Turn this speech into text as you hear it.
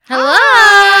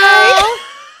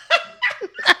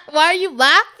Why are you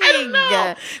laughing? I don't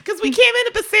know. Because we came in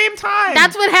at the same time.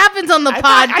 That's what happens on the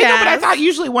podcast. I know, but I thought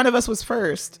usually one of us was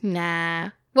first. Nah.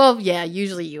 Well, yeah,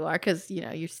 usually you are because,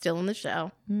 you're still in the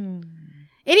show.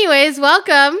 Anyways,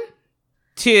 welcome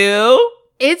to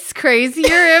It's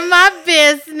Crazier in My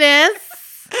Business.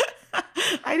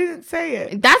 I didn't say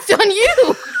it. That's on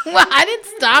you. Well, I didn't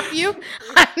stop you.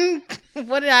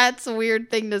 That's a weird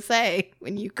thing to say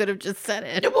when you could have just said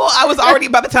it. Well, I was already,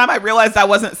 by the time I realized I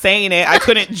wasn't saying it, I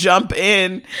couldn't jump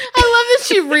in. I love that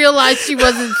she realized she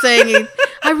wasn't saying it.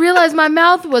 I realized my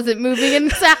mouth wasn't moving and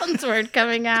sounds weren't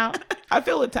coming out. I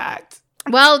feel attacked.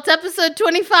 Well, it's episode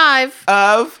 25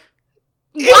 of...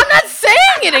 I'm not saying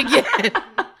it again.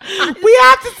 We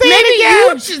have to say it again.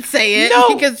 Maybe you should say it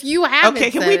because you haven't.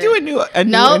 Okay, can we do a new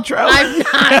intro? I'm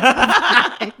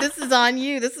not. This is on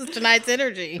you. This is tonight's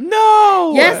energy.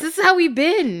 No. Yes, this is how we've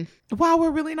been. Wow,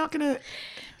 we're really not gonna.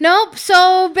 Nope.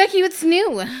 So Becky, what's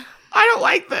new? I don't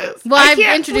like this. Well, I've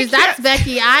introduced. That's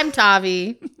Becky. I'm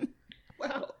Tavi.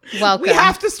 Wow. Welcome. We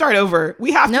have to start over.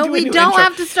 We have to do a new intro. No, we don't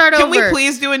have to start over. Can we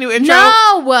please do a new intro? No.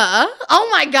 Oh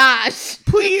my gosh.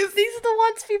 Please. These are the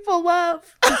ones people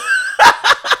love.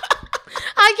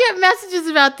 I get messages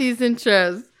about these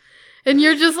intros. And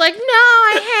you're just like, no,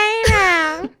 I hate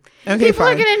them. Okay, people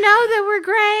are going to know that we're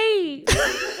great.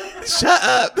 Shut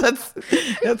up.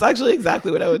 That's actually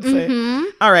exactly what I would say. Mm-hmm.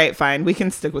 All right, fine. We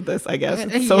can stick with this, I guess.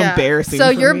 It's so embarrassing. So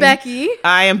you're me. Becky.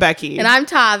 I am Becky. And I'm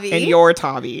Tavi. And you're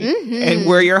Tavi. Mm-hmm. And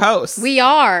we're your hosts. We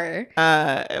are.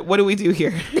 What do we do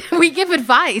here? We give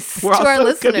advice we're to our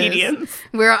listeners. Comedians.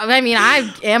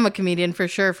 I am a comedian for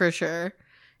sure.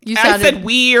 I said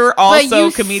we're also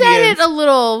comedians. You said it a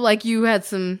little like you had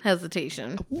some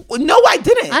hesitation. No, I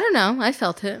didn't. I don't know. I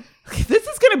felt it. This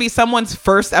is going to be someone's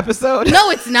first episode. No,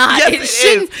 it's not. Yes, it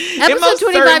shouldn't. Episode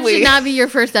 25 certainly should not be your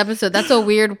first episode. That's a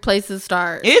weird place to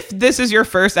start. If this is your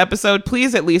first episode,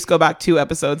 please at least go back 2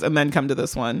 episodes and then come to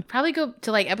this one. Probably go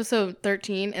to like episode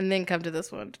 13 and then come to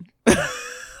this one.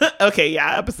 Okay,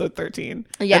 yeah, episode 13.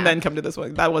 Yeah. And then come to this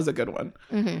one. That was a good one.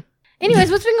 Mm-hmm.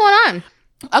 Anyways, what's been going on?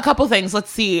 A couple things. Let's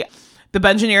see. The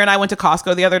Bengineer and I went to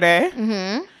Costco the other day.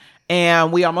 Mm-hmm.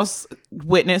 And we almost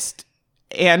witnessed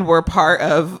and were part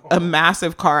of a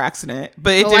massive car accident.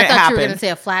 But it didn't happen. I thought you were going to say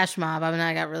a flash mob.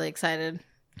 I got really excited.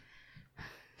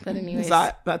 But anyways.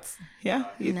 No.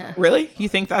 Really? You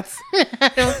think that's...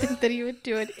 I don't think that he would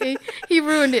do it. He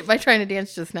ruined it by trying to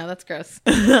dance just now. That's gross.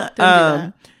 Don't do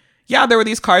that. Yeah, there were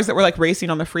these cars that were like racing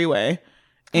on the freeway.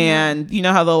 And you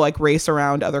know how they'll like race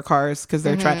around other cars because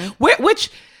they're trying... Where are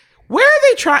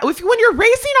they trying... When you're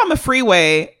racing on the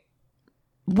freeway,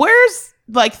 where's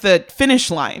like the finish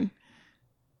line?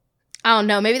 I don't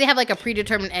know. Maybe they have like a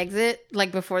predetermined exit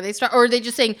like before they start. Or are they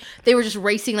just saying they were just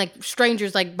racing like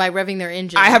strangers like by revving their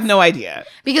engine? I have no idea.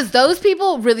 Because those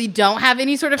people really don't have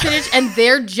any sort of finish and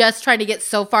they're just trying to get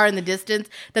so far in the distance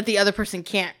that the other person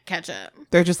can't catch up.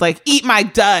 They're just like, eat my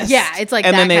dust. Yeah, it's like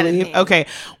and that then kind they leave. Of thing. Okay.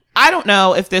 I don't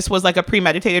know if this was like a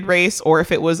premeditated race or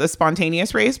if it was a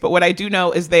spontaneous race, but what I do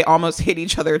know is they almost hit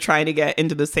each other trying to get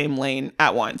into the same lane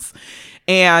at once.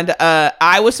 And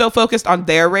I was so focused on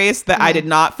their race that I did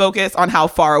not focus on how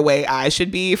far away I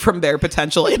should be from their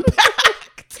potential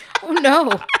impact. Oh,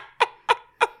 no.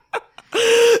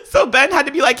 So Ben had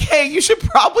to be like, hey, you should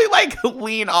probably like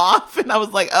lean off. And I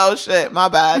was like, oh, shit, my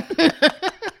bad.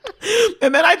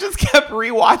 And then I just kept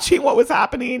rewatching what was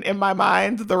happening in my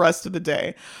mind the rest of the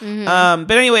day. Mm-hmm.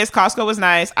 But anyways, Costco was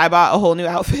nice. I bought a whole new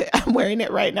outfit. I'm wearing it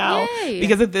right now. Yay.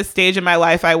 Because at this stage in my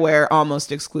life, I wear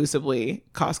almost exclusively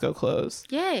Costco clothes.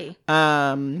 Yay.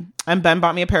 And Ben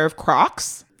bought me a pair of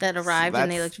Crocs. That arrived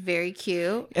and they looked very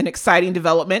cute. An exciting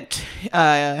development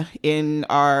in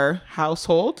our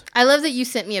household. I love that you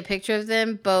sent me a picture of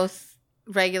them, both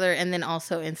regular and then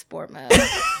also in sport mode.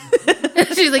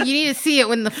 She's like, you need to see it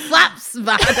when the straps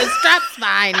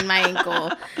behind my ankle.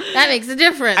 That makes a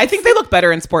difference. I think they look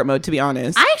better in sport mode, to be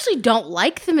honest. I actually don't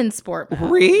like them in sport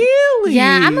mode. Really?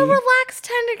 Yeah, I'm a relaxed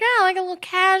kind of girl. Like a little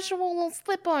casual, little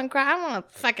slip-on crowd. I don't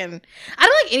want to I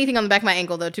don't like anything on the back of my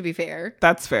ankle, though, to be fair.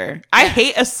 That's fair. I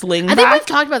hate a sling back. I think we've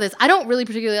talked about this. I don't really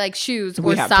particularly like shoes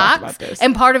or socks. Talked about this.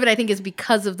 And part of it, I think, is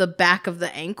because of the back of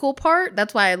the ankle part.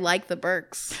 That's why I like the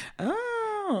Birks.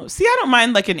 Oh, see, I don't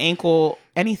mind like an ankle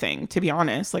anything, to be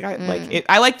honest. Like I like it.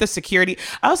 I like the security.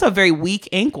 I also have very weak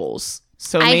ankles.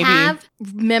 So I maybe... have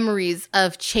memories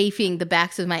of chafing the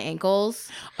backs of my ankles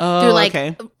through like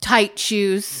tight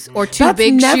shoes or big shoes.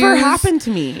 That's never happened to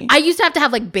me. I used to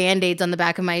have like Band-Aids on the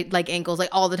back of my like ankles like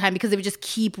all the time because they would just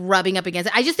keep rubbing up against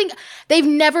it. I just think they've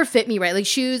never fit me right. Like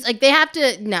shoes, like they have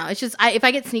to. No, it's just if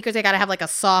I get sneakers, I gotta have like a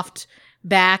soft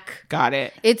back. Got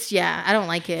it. It's, I don't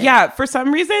like it. Yeah, for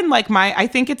some reason, like I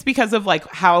think it's because of like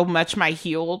how much my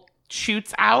heel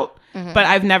shoots out, but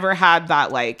I've never had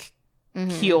that like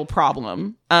heel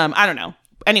problem. I don't know.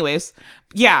 Anyways,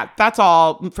 yeah, that's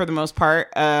all for the most part.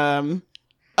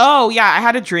 Oh yeah, I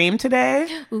had a dream today.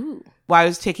 Ooh. While I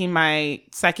was taking my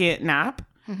second nap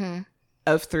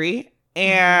of 3,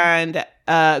 and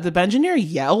the Bengineer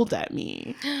yelled at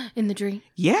me in the dream.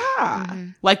 Yeah,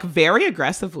 like very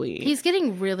aggressively. He's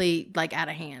getting really like out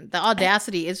of hand. The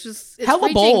audacity is just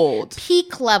hella bold,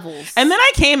 peak levels. And then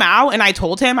I came out and I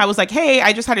told him, I was like, "Hey,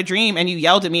 I just had a dream, and you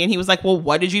yelled at me." And he was like, "Well,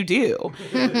 what did you do?"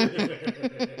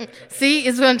 See,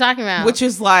 is what I'm talking about. Which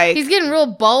is like he's getting real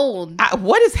bold.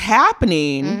 What is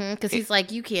happening? Because he's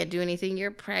like, you can't do anything.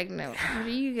 You're pregnant. What are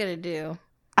you gonna do?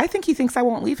 I think he thinks I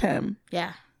won't leave him.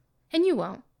 Yeah, and you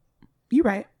won't. You're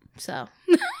right. So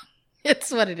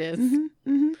it's what it is.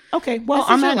 Okay. Well,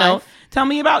 on that note, tell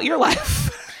me about your life.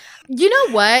 You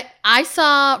know what? I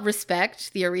saw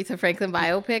Respect, the Aretha Franklin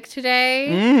biopic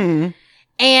today.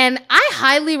 And I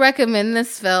highly recommend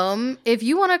this film if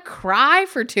you want to cry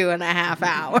for 2.5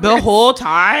 hours. The whole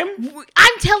time?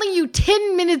 I'm telling you,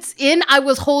 10 minutes in, I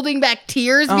was holding back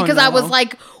tears because I was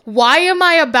like, why am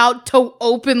I about to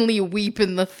openly weep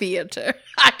in the theater?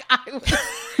 I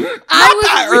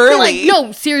was early. Like,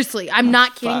 no, seriously, I'm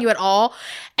not kidding you at all.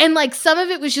 And like some of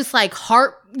it was just like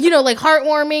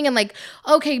heartwarming and like,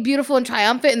 okay, beautiful and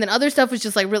triumphant. And then other stuff was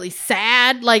just like really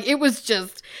sad. Like it was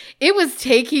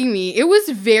taking me. It was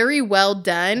very well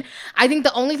done. I think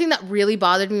the only thing that really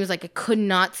bothered me was like I could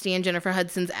not stand Jennifer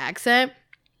Hudson's accent.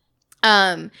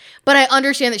 But I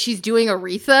understand that she's doing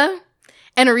Aretha.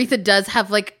 And Aretha does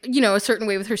have like, a certain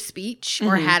way with her speech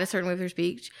or had a certain way with her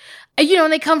speech.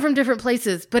 And they come from different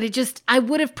places, but I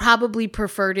would have probably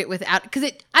preferred it without,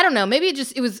 because I don't know, maybe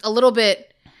it was a little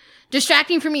bit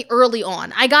distracting for me early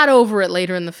on. I got over it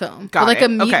later in the film.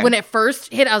 When it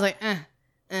first hit, I was like,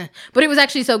 But it was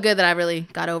actually so good that I really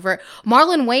got over it.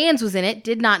 Marlon Wayans was in it.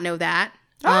 Did not know that.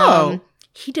 Oh.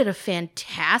 He did a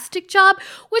fantastic job,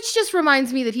 which just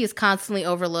reminds me that he is constantly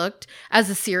overlooked as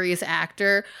a serious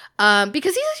actor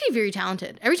because he's actually very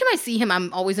talented. Every time I see him,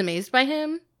 I'm always amazed by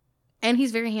him, and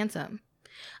he's very handsome.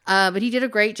 But he did a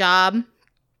great job.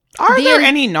 Are there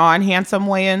any non-handsome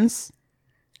Wayans?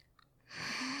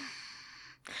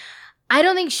 I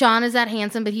don't think Sean is that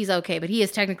handsome, but he's okay. But he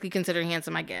is technically considered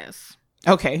handsome, I guess.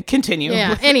 Okay, continue.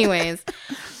 Yeah, anyways.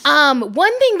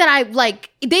 One thing that I,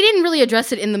 they didn't really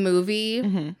address it in the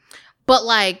movie, but,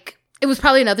 it was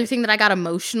probably another thing that I got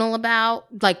emotional about,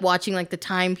 watching, the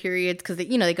time periods, because,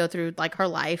 they go through, her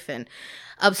life and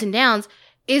ups and downs,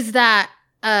 is that,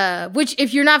 which,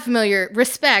 if you're not familiar,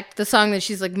 Respect, the song that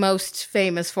she's, most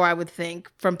famous for, I would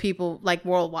think, from people,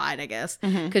 worldwide, I guess,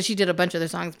 because she did a bunch of other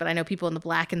songs, but I know people in the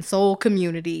Black and Soul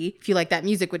community, if you like that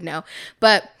music, would know,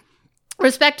 but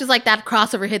Respect is that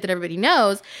crossover hit that everybody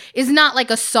knows, is not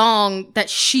a song that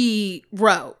she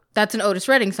wrote. That's an Otis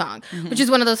Redding song, which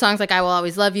is one of those songs I Will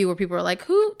Always Love You, where people are like,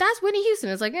 who? That's Whitney Houston.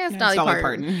 It's it's Dolly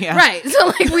Parton. Yeah. Right.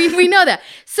 So we know that.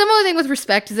 Similar thing with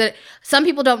Respect is that some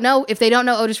people don't know, if they don't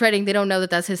know Otis Redding, they don't know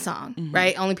that that's his song,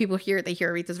 right? Only people hear it, they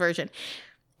hear Aretha's version.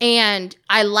 And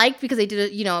I liked because they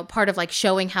did a part of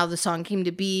showing how the song came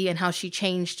to be and how she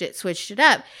changed it, switched it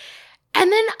up. And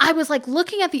then I was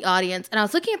looking at the audience and I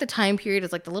was looking at the time period as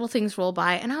the little things roll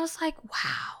by. And I was like,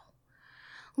 wow,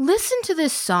 listen to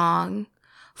this song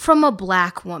from a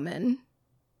Black woman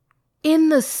in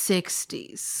the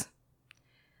 60s.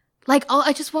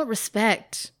 I just want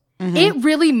respect. It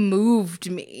really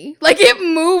moved me. It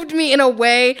moved me in a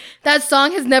way that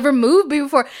song has never moved me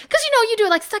before. Because, you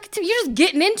do it suck it to me. You're just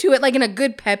getting into it in a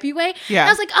good peppy way. Yeah. And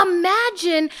I was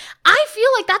imagine, I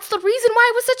feel that's the reason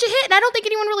why it was such a hit. And I don't think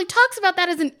anyone really talks about that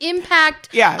as an impact.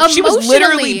 Yeah, she was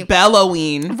literally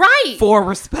bellowing for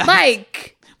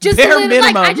respect. Just bare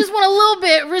minimum. I just want a little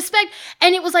bit of respect.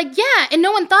 And it was yeah. And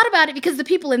no one thought about it because the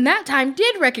people in that time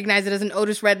did recognize it as an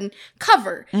Otis Redding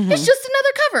cover. It's just another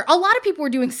cover. A lot of people were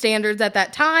doing standards at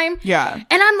that time. Yeah.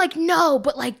 And I'm no,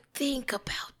 but think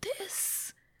about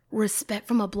this. Respect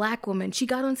from a Black woman. She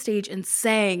got on stage and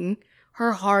sang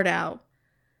her heart out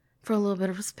for a little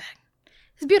bit of respect.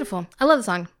 It's beautiful. I love the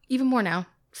song even more now.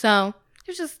 So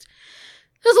there's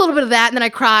a little bit of that, and then I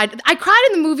cried. I cried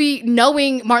in the movie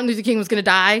knowing Martin Luther King was going to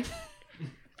die.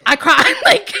 I cried.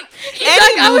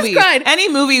 I was crying. Any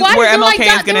movie where MLK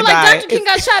is going to die. Dr. King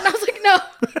got shot, and I was no.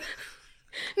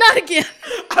 Not again.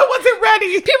 I wasn't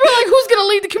ready. People were who's going to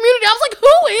lead the community? I was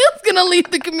who is going to lead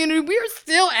the community? We are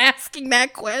still asking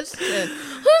that question. Who's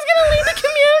going to lead the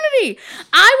community?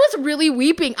 I was really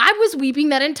weeping. I was weeping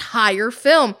that entire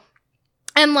film.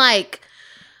 And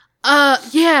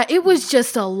Yeah, it was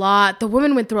just a lot. The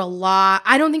woman went through a lot.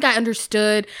 I don't think I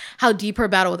understood how deep her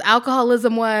battle with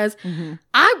alcoholism was. Mm-hmm.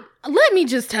 Let me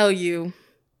just tell you,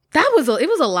 it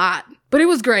was a lot, but it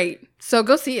was great. So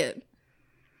go see it.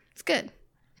 It's good.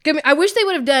 I wish they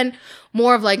would have done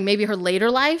more of like maybe her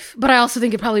later life, but I also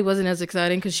think it probably wasn't as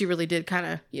exciting because she really did kind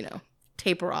of,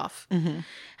 taper off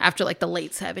after like the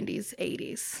late 70s,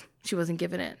 80s. She wasn't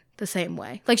giving it the same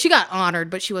way. Like she got honored,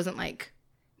 but she wasn't like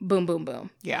boom, boom,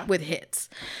 boom. Yeah. With hits.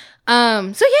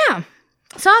 So yeah,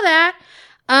 saw that.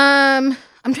 I'm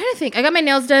trying to think. I got my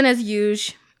nails done as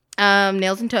usual.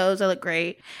 Nails and toes. I look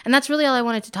great. And that's really all I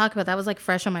wanted to talk about. That was like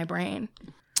fresh on my brain.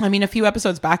 I mean, a few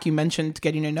episodes back, you mentioned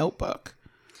getting a notebook.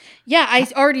 Yeah, I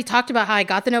already talked about how I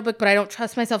got the notebook, but I don't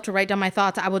trust myself to write down my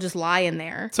thoughts. I will just lie in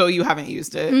there. So you haven't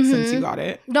used it since you got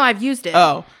it? No, I've used it.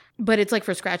 Oh. But it's like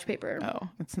for scratch paper. Oh,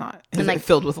 it's not. Is it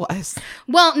filled with lies?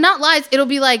 Well, not lies. It'll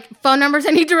be like phone numbers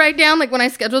I need to write down. Like when I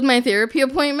scheduled my therapy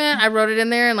appointment, I wrote it in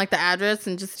there and like the address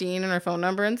and Justine and her phone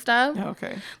number and stuff. Oh,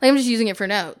 okay. Like I'm just using it for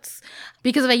notes.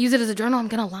 Because if I use it as a journal, I'm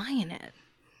going to lie in it.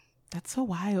 That's so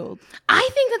wild. I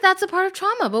think that that's a part of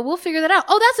trauma, but we'll figure that out.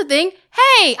 Oh, that's the thing.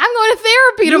 Hey, I'm going to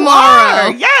therapy tomorrow.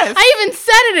 Yes. I even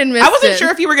said it and missed it. I wasn't sure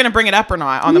if you were going to bring it up or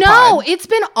not on the pod. No, it's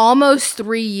been almost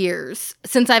 3 years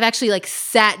since I've actually like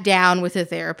sat down with a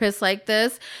therapist like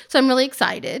this. So I'm really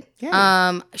excited.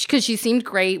 Yeah. Because she seemed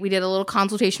great. We did a little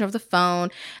consultation over the phone,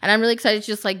 and I'm really excited to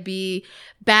just like be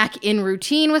back in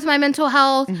routine with my mental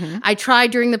health. I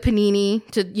tried during the panini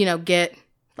to, get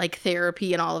like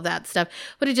therapy and all of that stuff,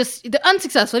 but the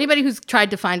unsuccessful. Anybody who's tried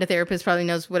to find a therapist probably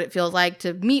knows what it feels like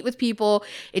to meet with people,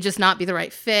 it just not be the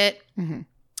right fit.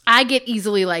 I get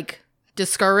easily like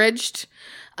discouraged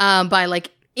by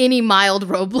like any mild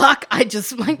roadblock. I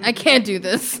just like, I can't do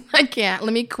this. I can't.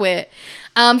 Let me quit.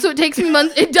 So it takes me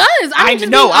months. It does. I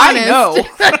know.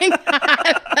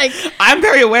 I'm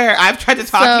very aware. I've tried to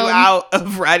talk you out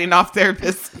of writing off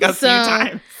therapists a few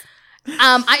times.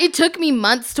 It took me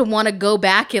months to want to go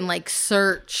back and like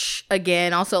search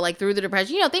again. Also, like through the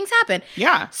depression, things happen.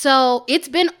 Yeah. So it's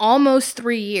been almost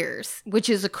 3 years, which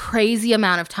is a crazy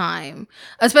amount of time,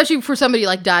 especially for somebody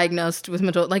like diagnosed with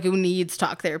mental, like who needs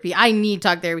talk therapy. I need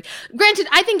talk therapy. Granted,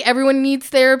 I think everyone needs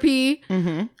therapy.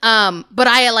 But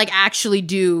I like actually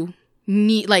do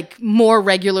need like more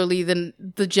regularly than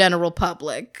the general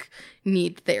public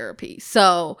need therapy.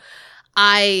 So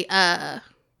I'm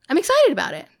excited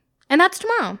about it. And that's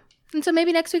tomorrow. And so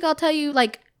maybe next week I'll tell you,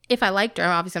 like, if I liked her.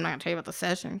 Obviously, I'm not going to tell you about the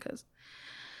session because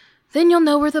then you'll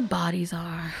know where the bodies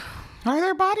are. Are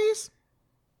there bodies?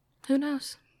 Who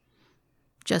knows?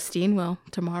 Justine will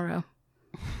tomorrow.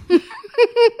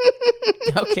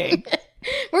 Okay.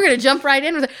 We're going to jump right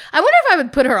in with her. I wonder if I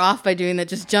would put her off by doing that,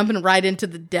 just jumping right into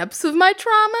the depths of my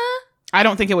trauma. I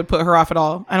don't think it would put her off at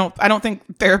all. I don't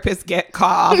think therapists get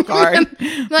caught off guard.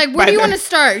 Like, where do you want to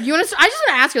start? I just want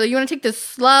to ask her, like, you want to take this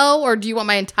slow, or do you want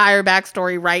my entire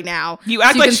backstory right now? You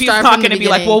act like she's not going to be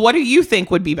like, well, what do you think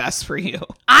would be best for you?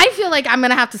 I feel like I'm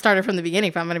going to have to start her from the beginning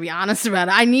if I'm going to be honest about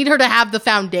it. I need her to have the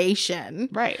foundation.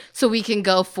 Right. So we can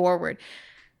go forward.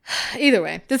 Either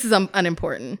way, this is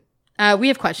unimportant. We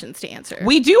have questions to answer.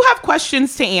 We do have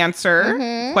questions to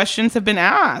answer. Questions have been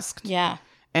asked. Yeah.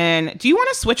 And do you want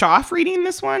to switch off reading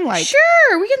this one? Like,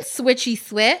 sure, we can switch.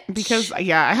 Because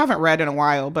I haven't read in a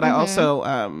while, but I also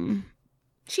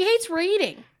she hates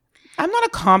reading. I'm not a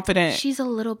confident. She's a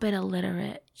little bit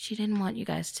illiterate. She didn't want you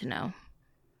guys to know.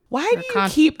 Why do you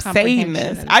keep saying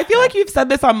this? I feel like you've said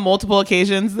this on multiple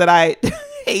occasions that I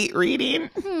hate reading.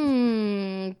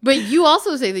 But you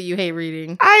also say that you hate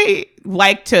reading. I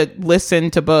like to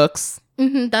listen to books.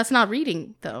 That's not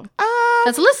reading, though.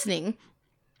 That's listening.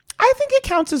 I think it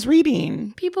counts as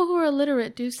reading. People who are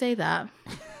illiterate do say that.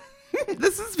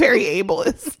 This is very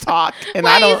ableist talk. And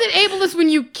Why is it ableist when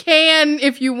you can,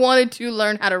 if you wanted to,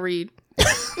 learn how to read?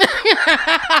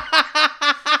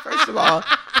 First of all.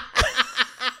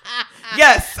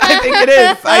 Yes, I think it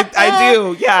is. I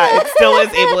do. Yeah, it still is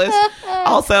ableist.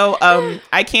 Also,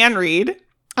 I can read.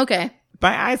 Okay.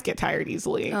 My eyes get tired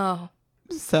easily. Oh.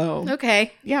 So.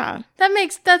 Okay. Yeah.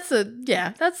 That's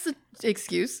the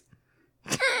excuse.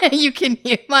 You can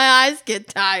hear my eyes get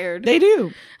tired. They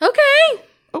do.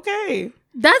 Okay.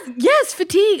 Yes,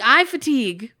 fatigue. Eye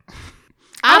fatigue.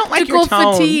 I don't like your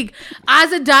tone. Fatigue.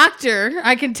 As a doctor,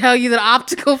 I can tell you that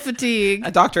optical fatigue.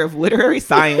 A doctor of literary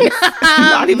science.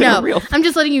 Not even a real. I'm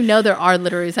just letting you know there are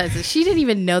literary sciences. She didn't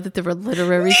even know that there were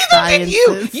literary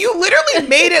sciences. You literally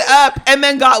made it up and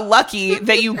then got lucky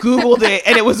that you Googled it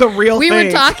and it was a real thing. We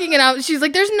were talking and she's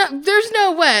like, there's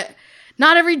no what.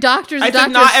 Not every doctor's a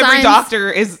doctor. Not every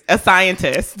doctor is a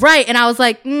scientist. Right. And I was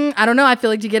like, I don't know. I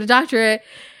feel like to get a doctorate,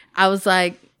 I was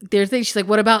like, she's like,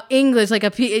 what about English? Like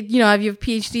have you have a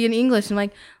PhD in English? And I'm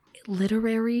like,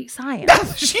 literary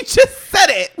science. She just said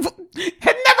it.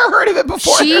 Had never heard of it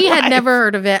before. She had never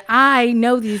heard of it. I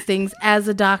know these things as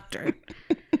a doctor.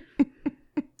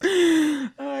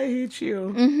 I hate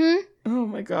you. Mm-hmm. Oh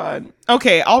my God.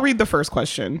 Okay, I'll read the first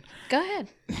question. Go ahead.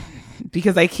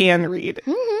 Because I can read.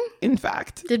 Mm-hmm. In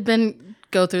fact. Did Ben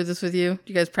go through this with you?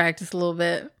 You guys practice a little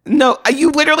bit? No,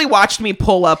 you literally watched me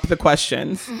pull up the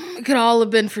questions. It could all have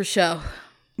been for show.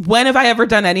 When have I ever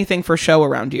done anything for show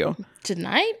around you?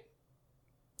 Tonight?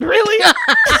 Really?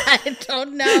 I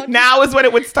don't know. Now is when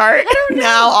it would start? I don't know.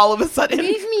 Now, all of a sudden.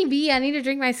 Leave me be. I need to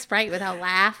drink my Sprite without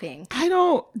laughing. I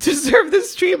don't deserve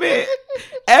this treatment.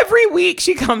 Every week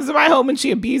she comes to my home and she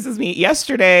abuses me.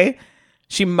 Yesterday,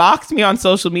 she mocked me on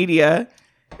social media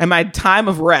and my time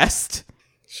of rest.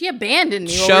 She abandoned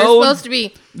me. Showed we're supposed to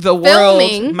be the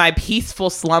filming. World my peaceful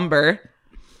slumber.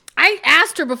 I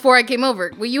asked her before I came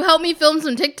over, will you help me film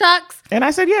some TikToks? And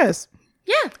I said yes.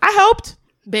 Yeah. I helped.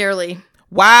 Barely.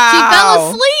 Wow. She fell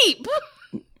asleep.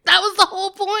 That was the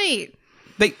whole point.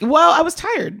 Well, I was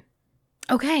tired.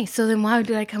 Okay, so then why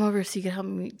did I come over so you could help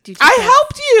me do TikToks? I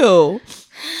helped you.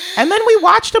 And then we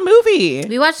watched a movie.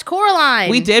 We watched Coraline.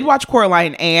 We did watch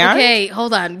Coraline and... Okay,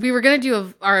 hold on. We were going to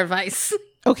do our advice.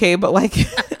 Okay, but like,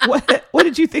 what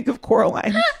did you think of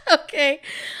Coraline? Okay.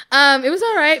 It was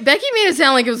all right. Becky made it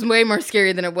sound like it was way more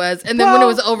scary than it was. And then when it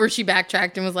was over, she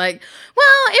backtracked and was like, well,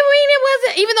 it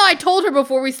wasn't. Even though I told her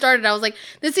before we started, I was like,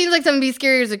 this seems like something to be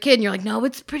scary as a kid. And you're like, no,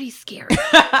 it's pretty scary.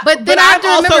 But then I'm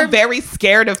also very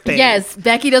scared of things. Yes,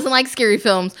 Becky doesn't like scary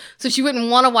films. So she wouldn't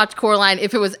want to watch Coraline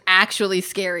if it was actually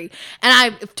scary.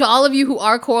 And to all of you who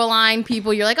are Coraline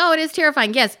people, you're like, oh, it is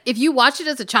terrifying. Yes, if you watched it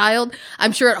as a child,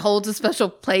 I'm sure it holds a special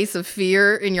place of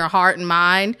fear in your heart and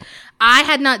mind. I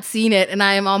had not seen it, and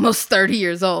I am almost 30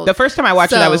 years old. The first time I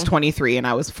watched it, I was 23, and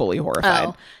I was fully horrified.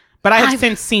 Oh. But I have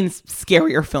since seen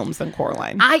scarier films than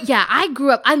Coraline. I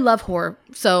grew up, I love horror,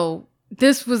 so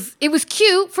it was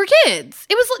cute for kids.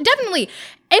 It was definitely,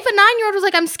 if a 9-year-old was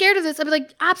like, I'm scared of this, I'd be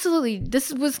like, absolutely,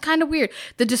 this was kind of weird.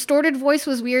 The distorted voice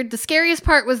was weird. The scariest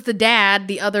part was the dad,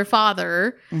 the other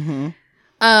father. Mm-hmm.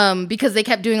 Because they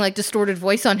kept doing like distorted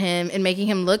voice on him and making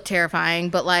him look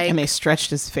terrifying, but like, and they stretched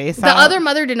his face out. The other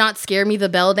mother did not scare me. The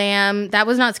beldam, that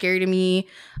was not scary to me.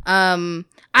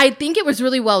 I think it was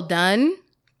really well done.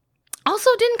 Also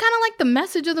didn't kind of like the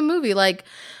message of the movie, like,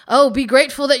 oh, be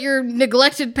grateful that your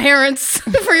neglected parents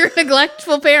for your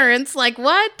neglectful parents. Like,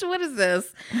 what is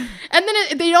this? And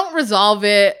then they don't resolve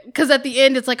it, because at the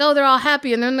end it's like, oh, they're all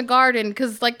happy and they're in the garden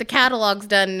because like the catalog's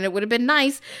done, and it would have been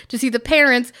nice to see the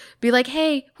parents be like,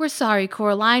 hey, we're sorry,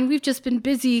 Coraline, we've just been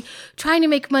busy trying to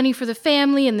make money for the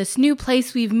family in this new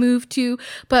place we've moved to,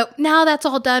 but now that's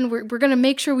all done, we're gonna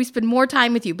make sure we spend more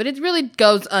time with you. But it really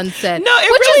goes unsaid. No, which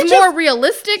really is more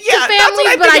realistic to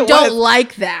families, but I don't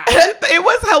like that. It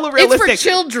was hella realistic. It's for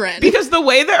children. Because the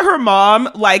way that her mom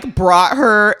like brought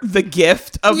her the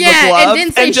gift of the gloves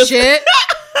and didn't say shit.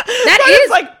 That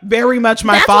is like very much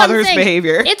my father's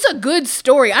behavior. It's a good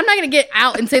story. I'm not going to get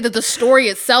out and say that the story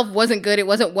itself wasn't good. It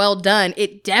wasn't well done.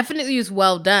 It definitely was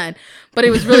well done, but it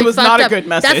was really it was fucked not up. A good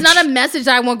message. That's not a message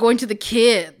I want going to the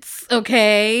kids.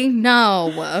 Okay,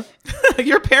 no.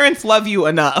 Your parents love you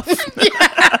enough.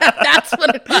 Yeah, that's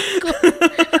what it was.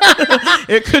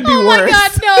 It could be worse. Oh my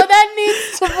God, no, that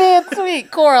needs to be a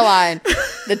tweet. Coraline,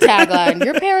 the tagline: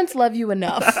 your parents love you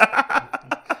enough.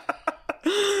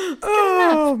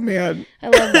 Oh man, I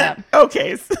love that.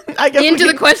 Okay, so I guess into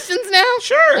the questions now.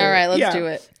 Sure. All right, let's do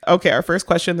it. Okay, our first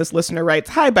question. This listener writes,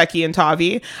 "Hi Becky and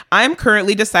Tavi. I'm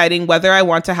currently deciding whether I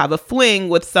want to have a fling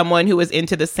with someone who is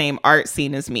into the same art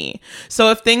scene as me.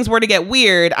 So if things were to get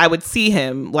weird, I would see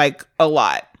him like a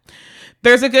lot.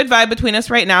 There's a good vibe between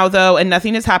us right now, though, and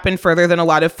nothing has happened further than a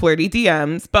lot of flirty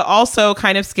DMs, but also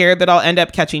kind of scared that I'll end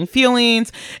up catching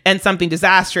feelings and something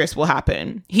disastrous will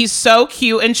happen. He's so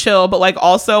cute and chill, but like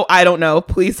also, I don't know,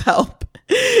 please help.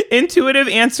 Intuitive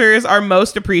answers are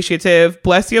most appreciative.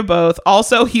 Bless you both.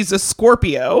 Also, he's a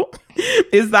Scorpio.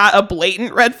 Is that a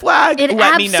blatant red flag? It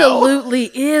Let me know. Absolutely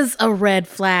is a red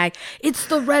flag. It's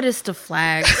the reddest of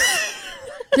flags.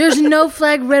 There's no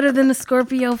flag redder than the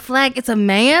Scorpio flag. It's a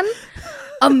man?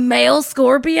 A male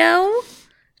Scorpio?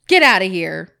 Get out of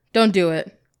here. Don't do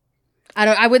it.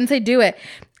 I wouldn't say do it.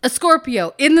 A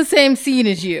Scorpio in the same scene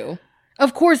as you.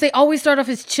 Of course, they always start off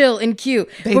as chill and cute.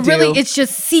 But really, it's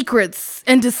just secrets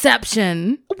and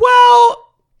deception.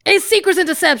 Well, it's secrets and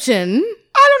deception.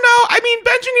 I don't know. I mean,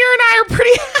 Benjamir and I are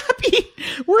pretty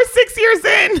happy. We're 6 years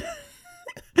in.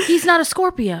 He's not a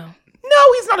Scorpio. No,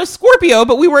 No, he's not a Scorpio,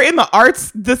 but we were in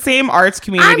the same arts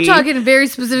community. I'm talking very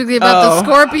specifically about the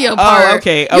Scorpio part. Oh,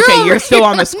 okay. You're still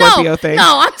on the Scorpio thing.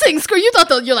 No, I'm saying Scorpio. You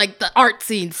thought you're like the art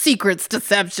scene, secrets,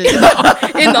 deception in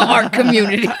the art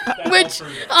community. Which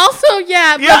also,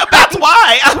 yeah. That's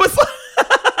why I was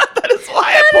that is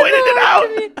why I pointed it out.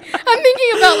 I'm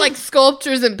thinking about like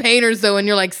sculptors and painters though, and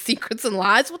you're like secrets and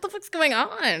lies. What the fuck's going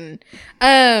on?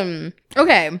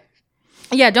 Okay.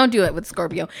 Yeah, don't do it with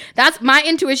Scorpio. That's my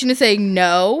intuition is saying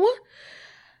no.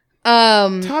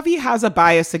 Tavi has a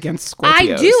bias against Scorpios.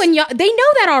 I do, and they know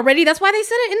that already. That's why they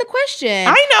said it in the question.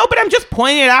 I know, but I'm just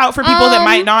pointing it out for people that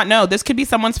might not know. This could be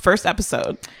someone's first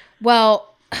episode.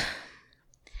 Well,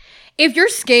 if you're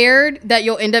scared that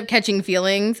you'll end up catching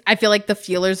feelings, I feel like the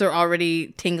feelers are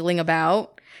already tingling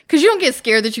about. Because you don't get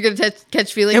scared that you're going to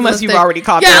catch feelings. Unless you've already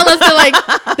caught them. Yeah, unless they're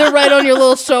like, they're right on your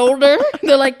little shoulder.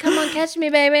 They're like, come on, catch me,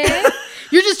 baby.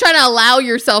 You're just trying to allow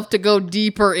yourself to go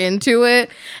deeper into it.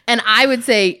 And I would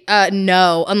say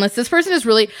no, unless this person is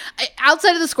really,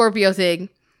 outside of the Scorpio thing,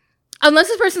 unless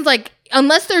this person's like,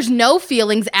 unless there's no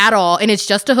feelings at all and it's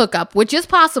just a hookup, which is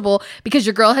possible because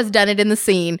your girl has done it in the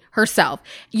scene herself.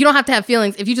 You don't have to have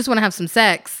feelings. If you just want to have some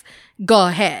sex, go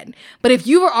ahead. But if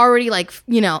you were already like,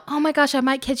 oh my gosh, I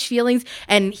might catch feelings,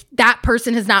 and that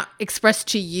person has not expressed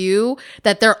to you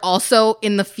that they're also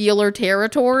in the feeler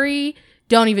territory,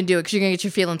 don't even do it because you're going to get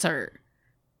your feelings hurt.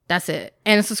 That's it.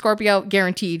 And it's a Scorpio,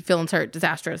 guaranteed, feelings hurt,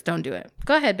 disastrous. Don't do it.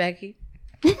 Go ahead, Becky.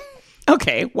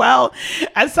 Okay, well,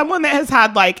 as someone that has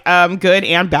had like good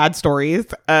and bad stories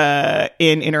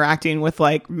in interacting with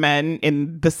like men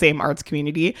in the same arts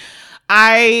community,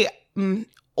 I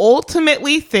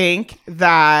ultimately think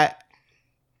that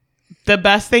the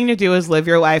best thing to do is live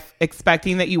your life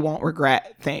expecting that you won't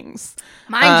regret things.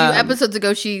 Mind you, episodes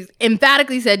ago, she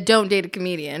emphatically said, don't date a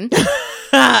comedian.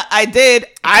 I did.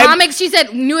 Comics, she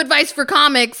said, new advice for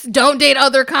comics, don't date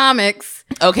other comics.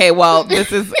 Okay, well,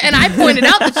 this is... And I pointed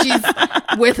out that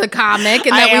she's with a comic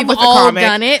and that we've all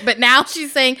done it. But now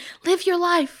she's saying, live your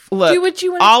life. Look, do what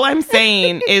you want. All I'm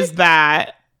saying is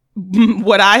that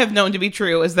what I have known to be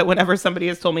true is that whenever somebody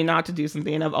has told me not to do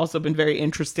something, and I've also been very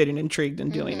interested and intrigued in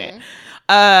doing it.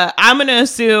 I'm going to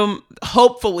assume,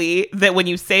 hopefully, that when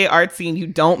you say art scene, you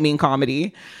don't mean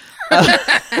comedy.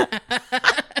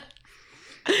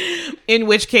 In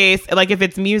which case, like if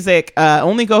it's music,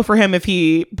 only go for him if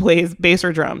he plays bass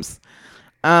or drums.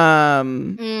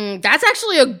 That's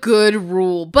actually a good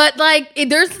rule, but like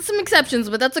there's some exceptions,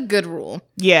 but that's a good rule.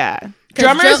 Yeah,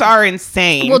 drummers are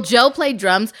insane. Well, Joe played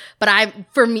drums, but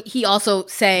he also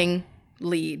sang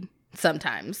lead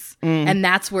sometimes, and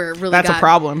that's where it really that's a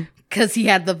problem because he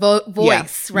had the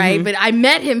voice, right? Mm-hmm. But I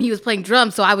met him; he was playing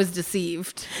drums, so I was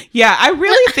deceived. Yeah, I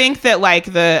really think that like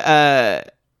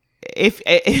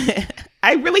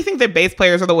I really think that bass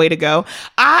players are the way to go.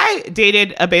 I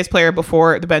dated a bass player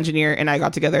before the Bengineer and I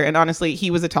got together, and honestly, he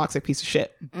was a toxic piece of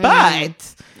shit.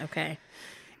 But okay,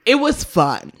 it was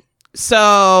fun.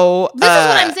 So this is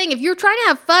what I'm saying. If you're trying to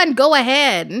have fun, go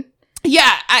ahead.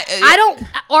 Yeah, I don't.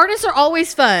 Artists are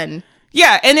always fun.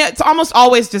 Yeah, and it's almost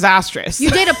always disastrous.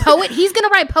 You date a poet, he's gonna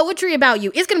write poetry about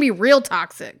you. It's gonna be real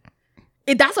toxic.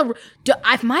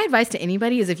 My advice to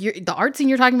anybody is if the art scene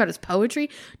you're talking about is poetry,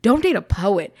 don't date a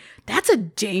poet. That's a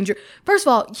danger. First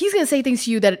of all, he's going to say things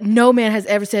to you that no man has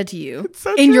ever said to you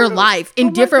in your life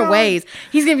in different ways.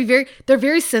 He's going to be they're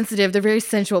very sensitive. They're very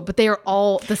sensual, but they are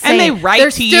all the same. And they write they're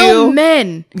to still you.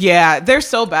 Men. Yeah, they're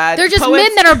so bad. They're just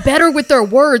men that are better with their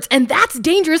words. And that's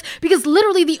dangerous because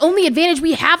literally the only advantage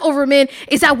we have over men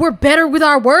is that we're better with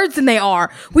our words than they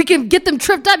are. We can get them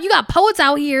tripped up. You got poets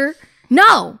out here.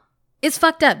 No. It's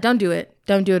fucked up. Don't do it.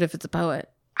 Don't do it if it's a poet.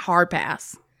 Hard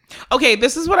pass. Okay,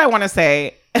 this is what I want to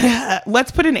say.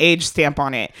 Let's put an age stamp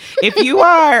on it. If you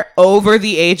are over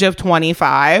the age of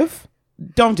 25,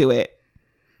 don't do it.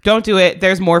 Don't do it.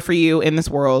 There's more for you in this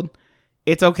world.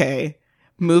 It's okay.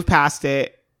 Move past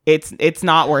it. It's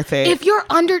not worth it. If you're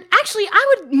under, actually,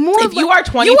 I would more. If you are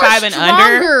 25 and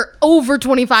under, over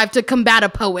 25 to combat a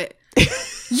poet.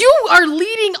 You are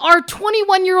leading our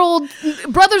 21-year-old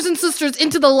brothers and sisters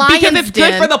into the lion's den. Because it's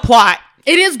good for the plot.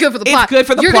 It is good for the plot. It's good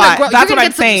for the plot. That's what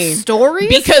I'm saying. Stories?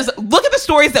 Because look at the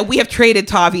stories that we have traded,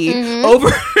 Tavi, over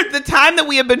the time that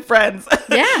we have been friends.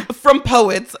 Yeah. From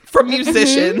poets, from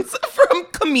musicians, from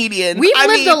comedians. We've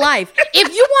lived a life.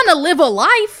 If you want to live a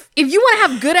life, if you want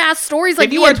to have good ass stories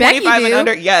like you and Becky do, 25 and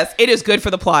under, yes, it is good for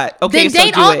the plot. Okay,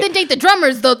 then date the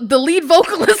drummers, the lead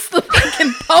vocalists, the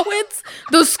fucking poets,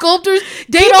 the sculptors.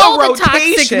 Date all the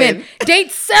toxic men.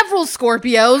 Date several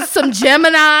Scorpios, some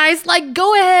Geminis. Like,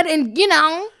 go ahead and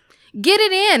Get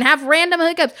it in. Have random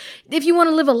hookups if you want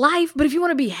to live a life, but if you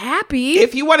want to be happy.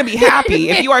 If you want to be happy,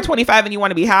 if you are 25 and you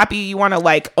want to be happy, you want to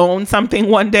like own something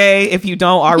one day if you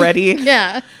don't already.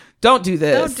 Yeah. Don't do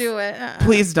this. Don't do it.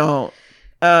 Please don't.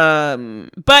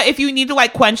 But if you need to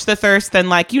like quench the thirst, then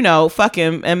like, fuck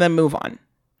him and then move on,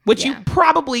 which you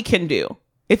probably can do.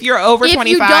 If you're over 25,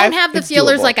 if you don't have the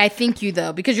feelers doable. like I think you,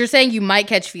 though, because you're saying you might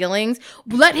catch feelings,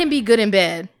 let him be good in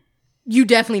bed. You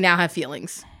definitely now have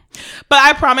feelings. But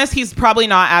I promise he's probably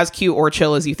not as cute or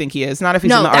chill as you think he is. Not if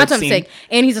he's in the art scene. No, that's what I'm saying.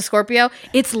 And he's a Scorpio.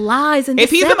 It's lies and deception.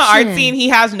 If he's in the art scene, he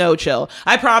has no chill.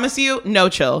 I promise you, no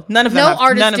chill. None of them. No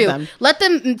artists do. Let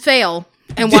them fail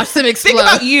and watch them explode. Think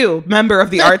about you, member of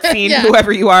the art scene,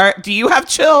 whoever you are. Do you have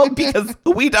chill? Because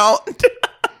we don't.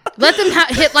 Let them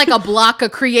hit like a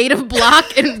creative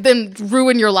block, and then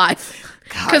ruin your life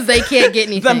because they can't get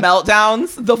anything. The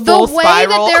meltdowns, the full spiral. The way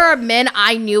that there are men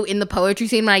I knew in the poetry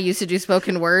scene when I used to do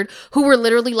spoken word who were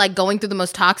literally like going through the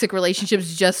most toxic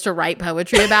relationships just to write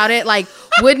poetry about it. Like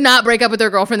would not break up with their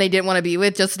girlfriend they didn't want to be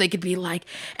with just so they could be like,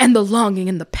 and the longing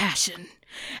and the passion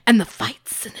and the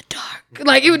fights in the dark.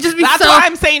 Like it would just be That's why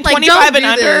I'm saying 25 and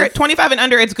under. This. 25 and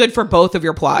under, it's good for both of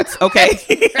your plots. Okay.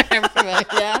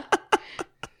 Yeah.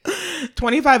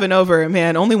 25 and over,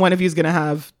 man, only one of you is going to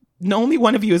have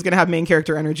main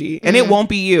character energy, and it won't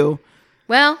be you.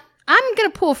 Well, I'm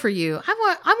going to pull for you.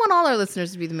 I want all our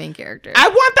listeners to be the main character. I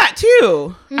want that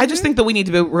too. I just think that we need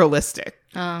to be realistic.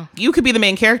 Oh. You could be the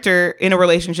main character in a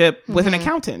relationship with an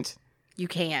accountant. You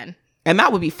can. And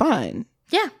that would be fun.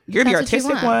 Yeah. You're the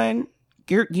artistic one.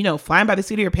 You're, flying by the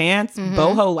seat of your pants,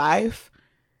 boho life,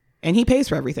 and he pays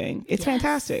for everything. It's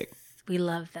fantastic. We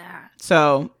love that.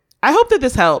 So I hope that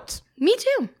this helped. Me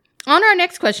too. On our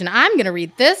next question, I'm going to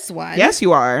read this one. Yes,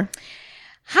 you are.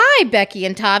 Hi, Becky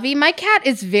and Tavi. My cat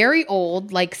is very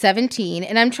old, like 17,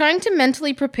 and I'm trying to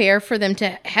mentally prepare for them to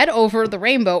head over the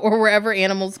rainbow or wherever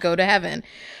animals go to heaven.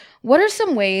 What are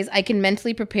some ways I can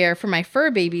mentally prepare for my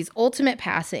fur baby's ultimate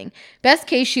passing? Best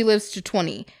case, she lives to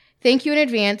 20. Thank you in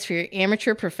advance for your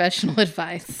amateur professional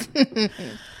advice.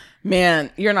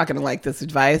 Man, you're not going to like this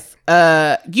advice.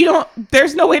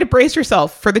 There's no way to brace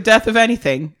yourself for the death of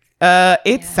anything.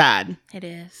 It's sad. It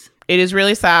is. It is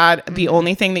really sad. The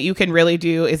only thing that you can really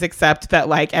do is accept that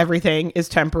like everything is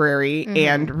temporary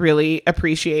and really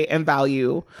appreciate and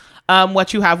value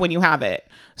what you have when you have it.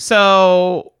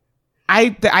 So I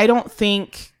don't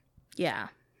think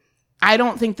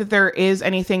that there is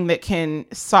anything that can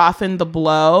soften the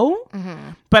blow,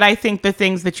 but I think the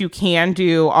things that you can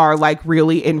do are like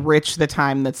really enrich the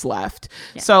time that's left.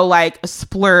 Yeah. So like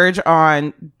splurge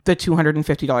on the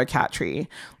 $250 cat tree,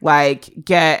 like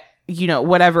get,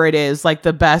 whatever it is, like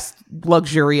the best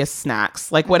luxurious snacks,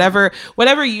 like whatever,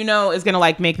 is going to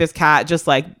like make this cat just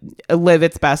like live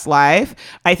its best life.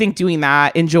 I think doing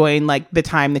that, enjoying like the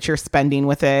time that you're spending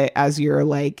with it as your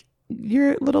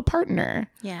little partner.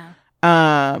 Yeah.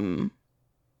 But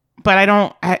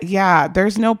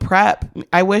there's no prep.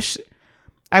 I wish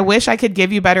I could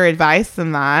give you better advice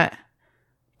than that,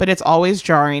 but it's always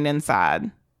jarring and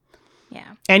sad.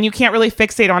 Yeah. And you can't really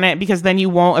fixate on it because then you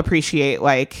won't appreciate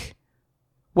like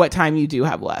what time you do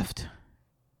have left.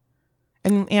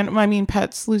 And I mean,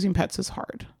 losing pets is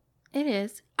hard. It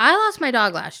is. I lost my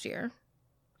dog last year.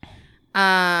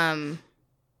 I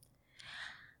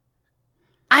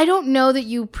don't know that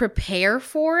you prepare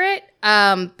for it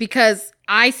because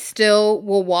I still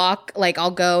will walk, like I'll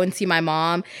go and see my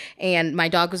mom, and my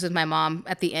dog was with my mom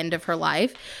at the end of her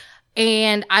life.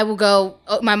 And I will go,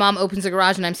 my mom opens the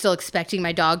garage and I'm still expecting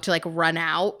my dog to like run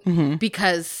out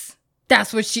because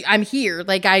that's what I'm here.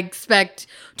 Like I expect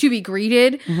to be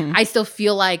greeted. I still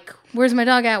feel like, where's my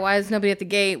dog at? Why is nobody at the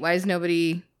gate? Why is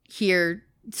nobody here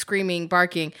screaming,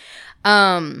 barking?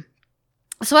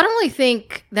 So I don't really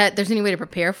think that there's any way to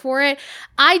prepare for it.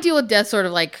 I deal with death sort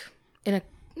of like I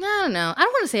don't know. I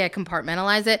don't want to say I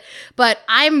compartmentalize it, but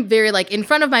I'm very like in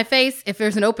front of my face. If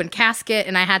there's an open casket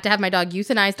and I had to have my dog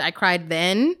euthanized, I cried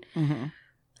then.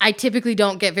 I typically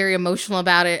don't get very emotional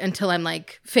about it until I'm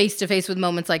like face to face with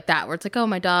moments like that where it's like, oh,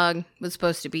 my dog was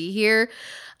supposed to be here.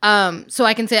 So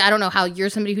I can say, I don't know how you're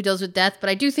somebody who deals with death,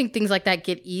 but I do think things like that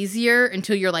get easier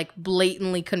until you're like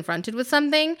blatantly confronted with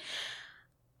something.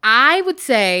 I would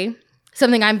say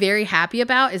something I'm very happy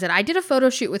about is that I did a photo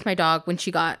shoot with my dog when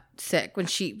she got sick, when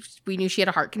we knew she had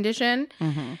a heart condition,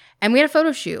 and we had a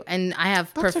photo shoot. And I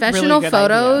have professional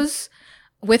photos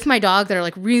with my dog that are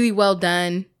like really well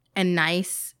done and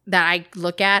nice that I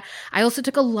look at. I also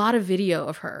took a lot of video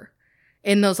of her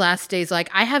in those last days. Like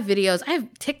I have videos, I have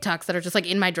TikToks that are just like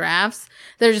in my drafts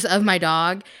that are just of my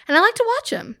dog, and I like to watch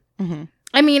them.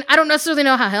 I mean, I don't necessarily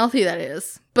know how healthy that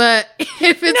is, but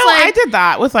if it's I did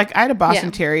that with I had a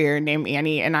Boston Terrier named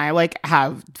Annie, and I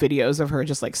have videos of her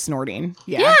just snorting.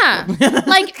 Yeah.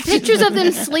 Like pictures of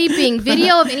them sleeping,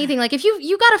 video of anything. Like if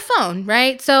you got a phone,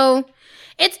 right? So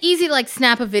it's easy to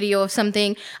snap a video of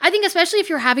something. I think especially if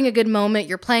you're having a good moment,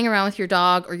 you're playing around with your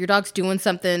dog or your dog's doing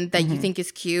something that you think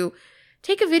is cute,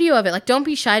 take a video of it. Don't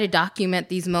be shy to document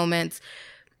these moments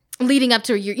leading up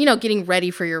to your, getting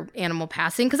ready for your animal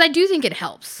passing. Because I do think it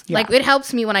helps. Yeah. It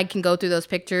helps me when I can go through those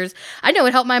pictures. I know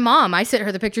it helped my mom. I sent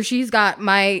her the picture. She's got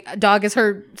my dog as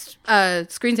her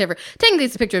screensaver. Technically,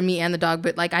 it's a picture of me and the dog,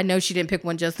 but I know she didn't pick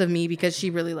one just of me because she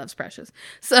really loves Precious.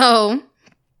 So,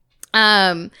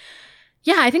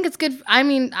 yeah, I think it's good. I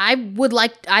mean,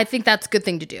 I think that's a good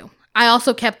thing to do. I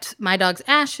also kept my dog's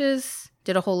ashes.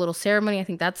 Did a whole little ceremony. I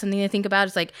think that's something to think about.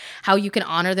 It's how you can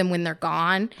honor them when they're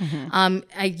gone.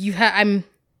 Mm-hmm.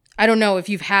 I don't know if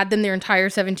you've had them their entire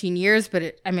 17 years,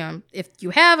 but if you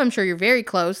have, I'm sure you're very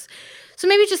close. So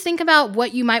maybe just think about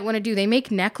what you might want to do. They make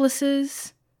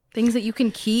necklaces, things that you can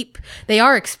keep. They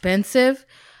are expensive.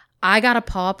 I got a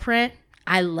paw print.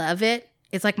 I love it.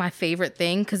 It's my favorite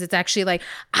thing because it's actually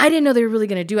I didn't know they were really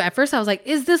going to do it. At first I was like,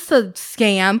 is this a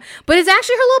scam? But it's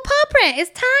actually her little paw print.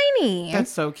 It's tiny.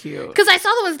 That's so cute. Because I saw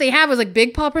the ones they have was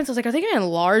big paw prints. I was like, are they going to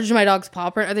enlarge my dog's paw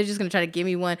print? Or are they just going to try to give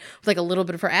me one with a little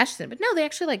bit of her ashes in it? But no, they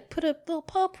actually put a little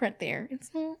paw print there. It's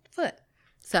a little foot.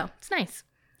 So it's nice.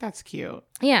 That's cute.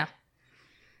 Yeah.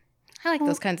 I like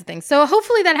those kinds of things. So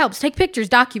hopefully that helps. Take pictures,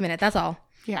 document it. That's all.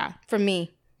 Yeah. From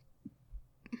me.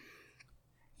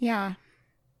 Yeah.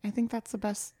 I think that's the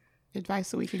best advice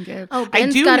that we can give. Oh,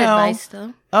 Ben's got advice,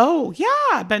 though. Oh,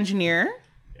 yeah. Bengineer.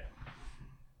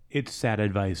 It's sad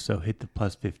advice, so hit the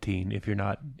 +15 if you're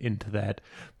not into that.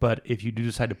 But if you do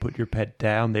decide to put your pet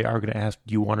down, they are going to ask,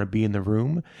 do you want to be in the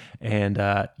room? And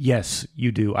yes,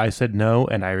 you do. I said no,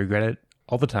 and I regret it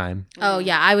all the time. Oh,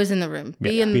 yeah. I was in the room.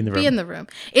 Be in the room.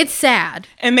 It's sad.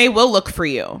 And they will look for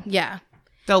you. Yeah.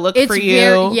 They'll look for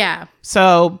you. Yeah.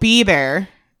 So be there.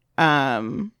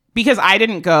 Because I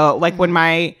didn't go, when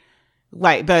my,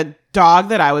 the dog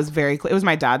that I was it was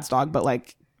my dad's dog, but,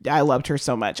 I loved her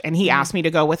so much. And he asked me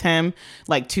to go with him,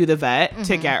 to the vet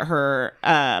to get her,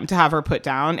 to have her put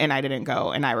down. And I didn't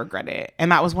go, and I regret it.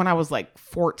 And that was when I was,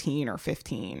 14 or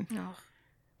 15. Oh.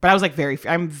 But I was,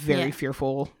 I'm very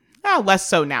fearful. Less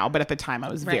so now, but at the time I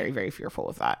was very, very fearful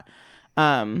of that.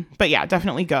 But, yeah,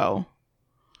 definitely go.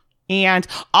 And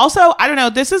also, I don't know,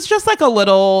 this is just, a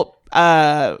little,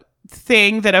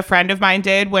 thing that a friend of mine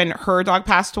did when her dog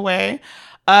passed away.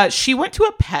 She went to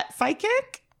a pet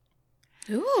psychic.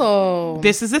 Ooh.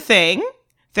 This is a thing.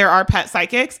 There are pet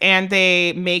psychics, and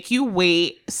they make you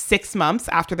wait 6 months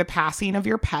after the passing of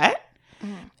your pet,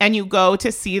 and you go to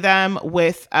see them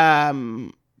with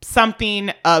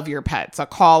something of your pets, a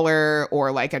collar or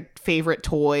a favorite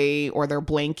toy or their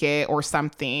blanket or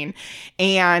something,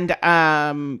 and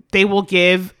they will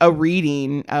give a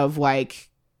reading of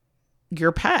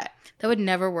your pet. That would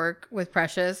never work with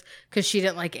Precious because she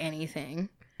didn't like anything.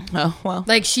 Oh, well.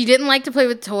 She didn't like to play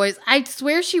with toys. I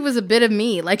swear she was a bit of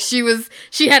me.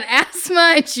 She had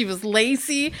asthma and she was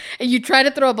lazy, and you try to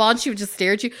throw a ball and she would just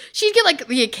stare at you. She'd get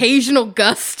the occasional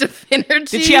gust of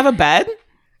energy. Did she have a bed?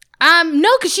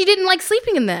 No, because she didn't like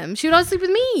sleeping in them. She would always sleep with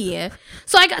me.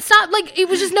 So I got stopped. It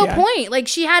was just no point.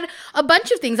 She had a bunch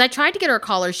of things. I tried to get her a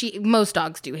collar. Most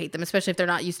dogs do hate them, especially if they're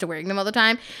not used to wearing them all the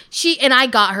time. I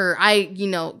got her.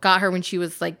 Got her when she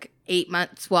was 8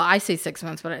 months. Well, I say 6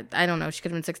 months, but I don't know. She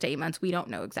could have been 6 to 8 months. We don't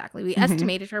know exactly. We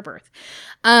estimated her birth.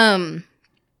 And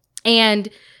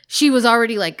she was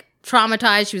already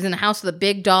traumatized. She was in a house with a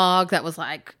big dog that was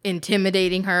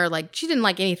intimidating her. She didn't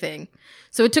like anything.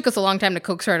 So it took us a long time to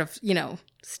coax her out of,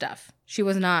 stuff. She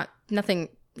was nothing,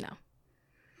 no.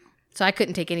 So I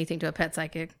couldn't take anything to a pet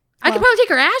psychic. I could probably take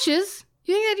her ashes.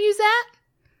 You think I'd use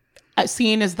that?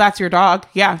 Seeing as that's your dog,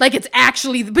 yeah. It's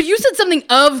actually, but you said something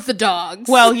of the dogs.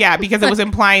 Well, yeah, because it was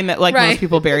implying that most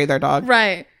people bury their dog.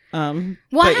 Right. Well,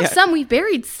 I have some. We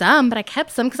buried some, but I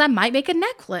kept some because I might make a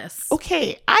necklace.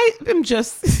 Okay, I am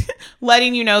just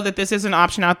letting you know that this is an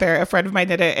option out there. A friend of mine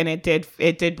did it, and it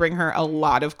did bring her a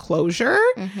lot of closure.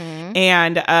 Mm-hmm.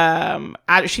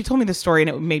 And she told me the story, and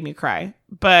it made me cry.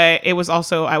 But it was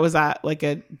also, I was at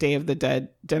a Day of the Dead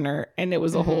dinner, and it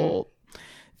was a whole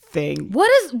thing. What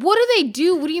do they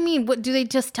do? What do you mean? What do they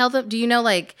just tell them? Do you know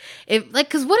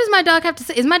because what does my dog have to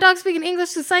say? Is my dog speaking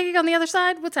English to psychic on the other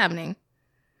side? What's happening?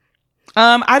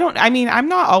 I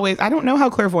don't know how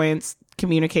clairvoyants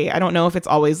communicate. I don't know if it's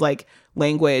always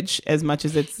language as much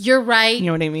as it's. You're right. You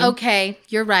know what I mean? Okay.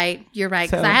 You're right.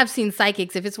 Because I have seen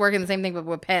psychics. If it's working the same thing but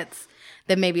with pets,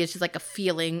 then maybe it's just a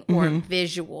feeling or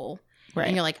visual. Right.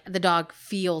 And you're like, the dog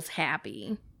feels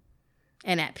happy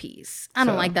and at peace. I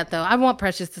don't like that, though. I want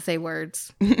Precious to say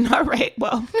words. All right.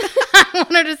 Well, I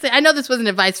want her to say, I know this wasn't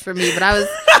advice for me, but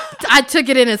I took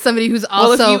it in as somebody who's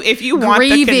also if you want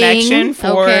grieving. the connection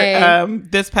for Okay.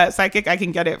 this pet psychic, I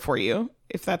can get it for you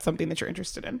if that's something that you're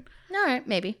interested in. All right,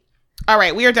 maybe. All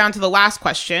right, we are down to the last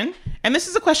question. And this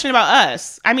is a question about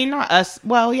us. I mean, not us.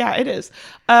 Well, yeah, it is.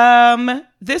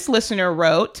 This listener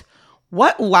wrote,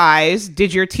 what lies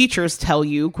did your teachers tell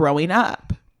you growing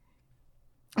up?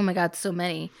 Oh my God, so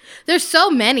many. There's so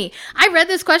many. I read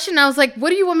this question and I was like,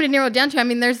 what do you want me to narrow it down to? I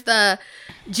mean, there's the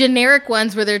generic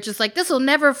ones where they're just like, this will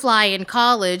never fly in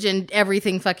college, and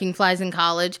everything fucking flies in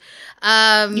college.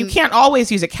 You can't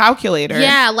always use a calculator.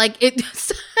 Yeah, like it.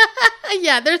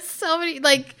 Yeah, there's so many.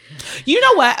 Like, you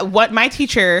know what my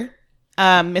teacher,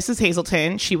 Mrs.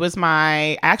 Hazelton, she was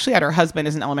I actually had her husband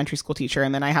as an elementary school teacher,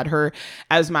 and then I had her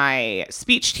as my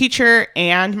speech teacher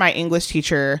and my English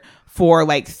teacher for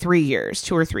like 3 years,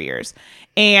 2 or 3 years.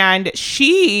 And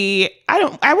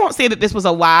I won't say that this was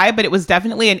a lie, but it was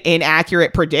definitely an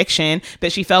inaccurate prediction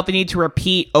that she felt the need to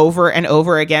repeat over and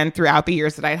over again throughout the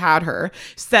years that I'd had her,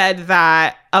 said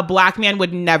that a black man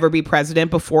would never be president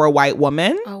before a white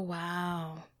woman. oh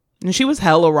wow. And she was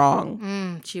hella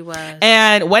wrong. She was.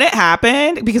 And when it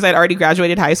happened, because I'd already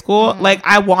graduated high school, like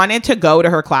I wanted to go to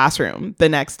her classroom the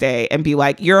next day and be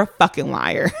like, you're a fucking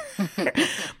liar.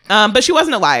 But she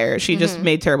wasn't a liar. She just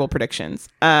made terrible predictions.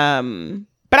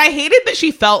 But I hated that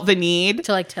she felt the need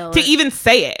to like tell to it. even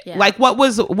say it. Yeah. Like,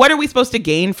 what are we supposed to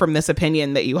gain from this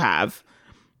opinion that you have?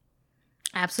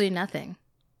 Absolutely nothing.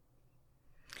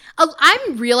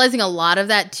 I'm realizing a lot of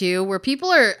that too, where people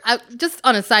are, just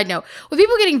on a side note, with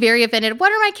people getting very offended,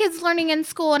 what are my kids learning in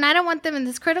school? And I don't want them in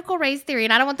this critical race theory,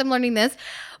 and I don't want them learning this.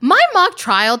 My mock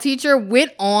trial teacher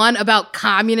went on about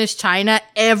communist China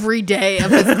every day of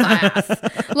his class.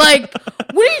 Like,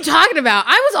 what are you talking about?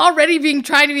 I was already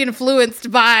trying to be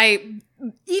influenced by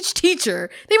each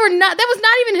teacher. That was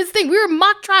not even his thing. We were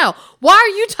mock trial. Why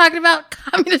are you talking about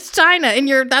communist China? And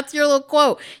that's your little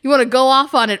quote. You want to go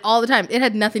off on it all the time. It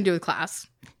had nothing to do with class.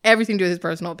 Everything to do with his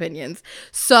personal opinions.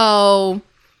 So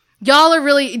y'all are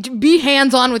really, be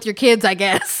hands-on with your kids, I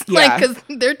guess. Yeah. Like, because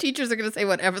their teachers are going to say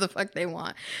whatever the fuck they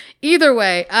want. Either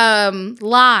way,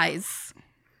 lies.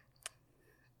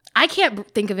 I can't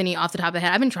think of any off the top of the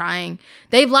head. I've been trying.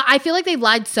 I feel like they've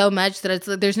lied so much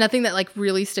that there's nothing that like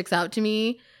really sticks out to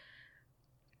me.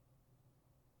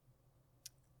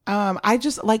 I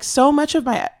just like so much of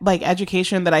my like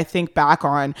education that I think back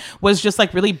on was just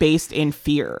like really based in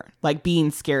fear, like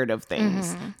being scared of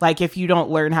things. Like if you don't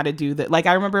learn how to do that, like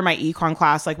I remember my econ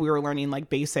class, like we were learning like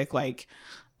basic, like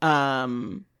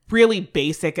really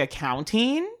basic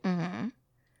accounting.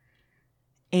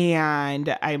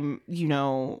 And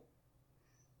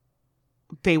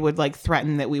they would like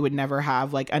threaten that we would never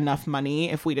have like enough money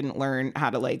if we didn't learn how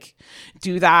to like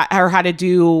do that, or how to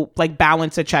do like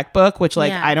balance a checkbook, which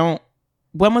like Yeah.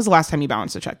 When was the last time you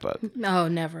balanced a checkbook? No,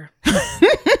 never.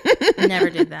 Never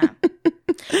did that.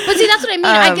 But see, that's what I mean.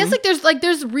 I guess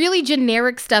there's really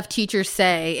generic stuff teachers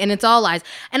say, and it's all lies.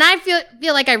 And I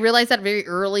feel like I realized that very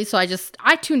early, so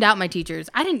I tuned out my teachers.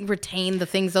 I didn't retain the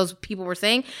things those people were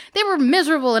saying. They were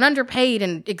miserable and underpaid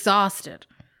and exhausted.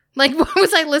 Like, why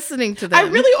was I listening to them? I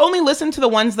really only listened to the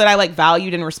ones that I like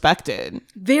valued and respected.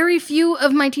 Very few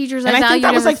of my teachers I think valued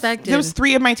that was and like respected. there was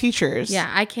 3 of my teachers. Yeah,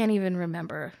 I can't even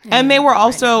remember. And they were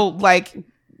also like,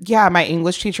 my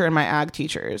English teacher and my ag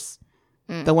teachers.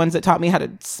 The ones that taught me how to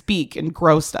speak and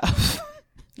grow stuff.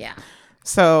 Yeah.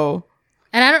 So.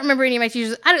 And I don't remember any of my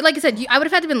teachers. Like I said, I would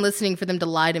have had to been listening for them to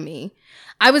lie to me.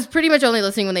 I was pretty much only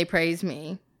listening when they praised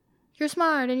me. You're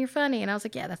smart and you're funny. And I was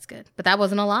like, yeah, that's good. But that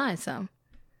wasn't a lie, so.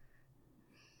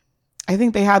 I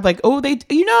think they had like,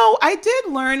 I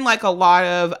did learn like a lot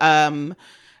of,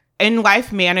 in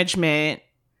life management,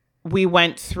 we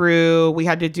had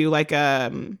to do like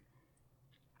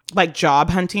job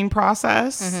hunting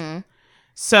process.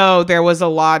 So there was a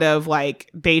lot of like,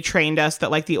 they trained us that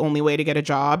like the only way to get a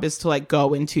job is to like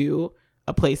go into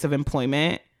a place of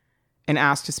employment and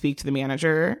ask to speak to the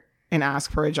manager and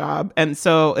ask for a job. And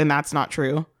that's not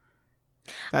true.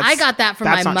 I got that from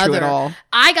my mother. True at all.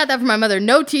 I got that from my mother.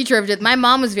 No teacher ever did. My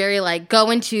mom was very like, go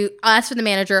into, ask for the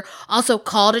manager. Also,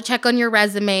 call to check on your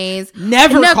resumes.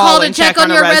 Never call and check on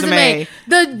your resume.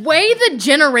 The way the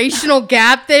generational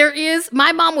gap there is,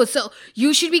 my mom was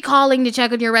you should be calling to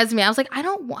check on your resume. I was like, I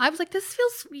was like, this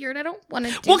feels weird. I don't want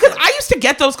to do because I used to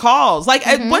get those calls. Like,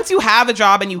 once you have a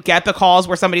job and you get the calls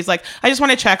where somebody's like, I just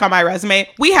want to check on my resume.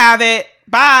 We have it.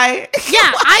 Bye.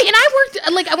 Yeah, I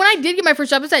worked, like, when I did get my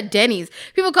first job, it was at Denny's.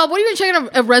 People called, what are you even checking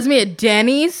a resume at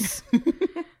Denny's?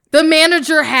 The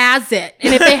manager has it.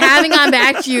 And if they haven't gone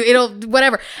back to you, it'll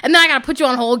whatever. And then I got to put you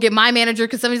on hold, get my manager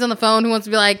because somebody's on the phone who wants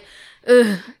to be like,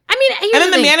 ugh. I mean, and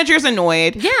then the manager's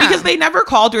annoyed because they never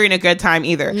call during a good time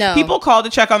either. No. People call to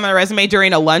check on their resume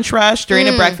during a lunch rush, during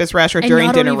a breakfast rush, or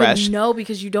during dinner rush. No,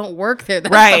 because you don't work there.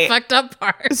 That's right. the fucked up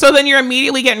part. So then you're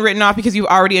immediately getting written off because you've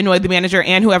already annoyed the manager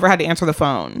and whoever had to answer the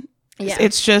phone. Yeah.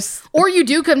 It's just... Or you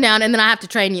do come down and then I have to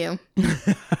train you.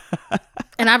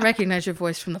 And I recognize your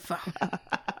voice from the phone.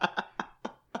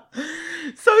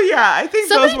 So yeah, I think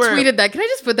somebody those were... tweeted that. Can I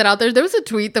just put that out there? There was a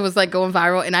tweet that was like going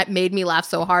viral and it made me laugh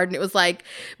so hard. And it was like,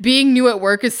 being new at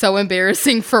work is so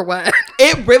embarrassing for what?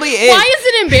 It really is. Why is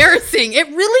it embarrassing? It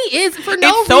really is for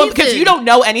no reason. Because you don't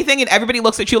know anything and everybody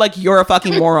looks at you like you're a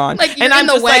fucking moron. Like you're and I'm in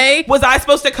the just way. like, was I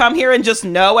supposed to come here and just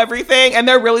know everything? And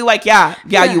they're really like, yeah,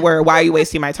 you were. Why are you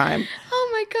wasting my time? Oh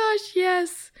my gosh,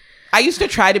 yes. I used to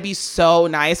try to be so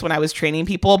nice when I was training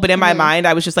people, but in my mind,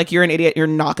 I was just like, you're an idiot. You're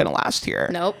not going to last here.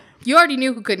 Nope. You already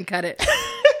knew who couldn't cut it.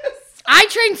 I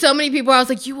trained so many people. I was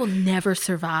like, you will never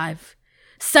survive.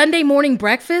 Sunday morning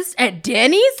breakfast at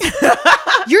Denny's?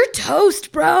 You're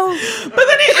toast, bro. But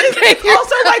then it's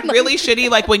also like really shitty,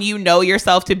 like when you know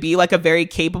yourself to be like a very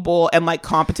capable and like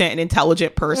competent and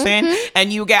intelligent person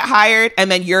and you get hired and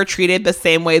then you're treated the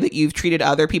same way that you've treated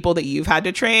other people that you've had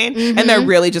to train and they're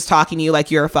really just talking to you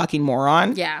like you're a fucking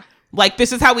moron. Yeah. Like,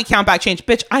 this is how we count back change.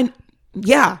 Bitch,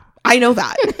 I know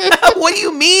that. What do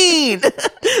you mean?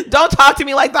 Don't talk to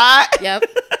me like that. Yep.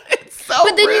 It's so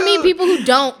But then rude. you meet people who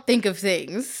don't think of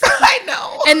things. I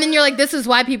know. And then you're like, this is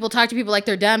why people talk to people like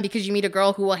they're dumb, because you meet a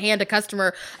girl who will hand a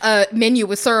customer a menu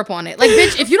with syrup on it. Like,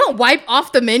 bitch, if you don't wipe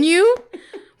off the menu,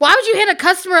 why would you hand a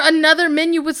customer another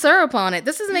menu with syrup on it?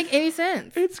 This doesn't make any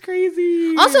sense. It's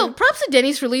crazy. Also, props to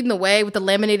Denny's for leading the way with the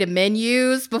laminated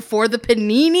menus before the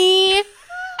panini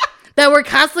that were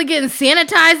constantly getting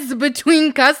sanitized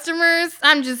between customers.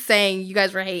 I'm just saying, you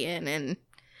guys were hating, and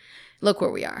look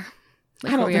where we are.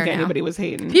 I don't think anybody was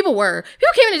hating. People were.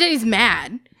 People came into Denny's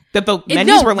mad. That the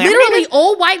menus were laminated? Literally,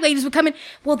 old white ladies would come in.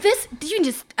 Well, this, you can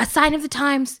just, a sign of the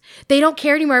times. They don't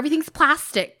care anymore. Everything's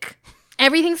plastic.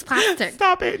 Everything's plastic.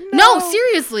 Stop it. No,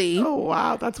 seriously. Oh,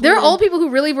 wow. That's There weird. are old people who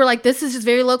really were like, this is just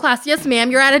very low class. Yes,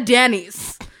 ma'am, you're at a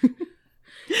Denny's.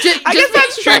 I guess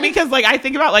that's true because, like, I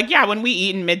think about, like, yeah, when we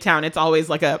eat in Midtown, it's always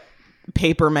like a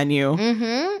paper menu.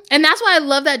 Mm-hmm. And that's why I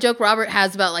love that joke Robert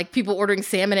has about, like, people ordering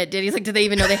salmon at Denny's. Like, did they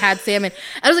even know they had salmon?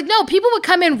 I was like, no, people would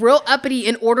come in real uppity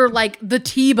and order, like, the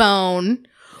T-bone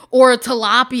or a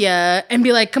tilapia and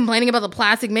be, like, complaining about the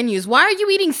plastic menus. Why are you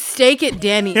eating steak at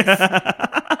Denny's?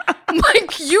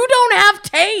 Like, you don't have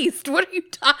taste. What are you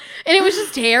talking? And it was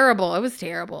just terrible. It was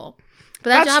terrible. But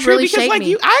that That's job true really because, shaped like,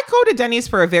 me. I go to Denny's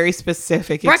for a very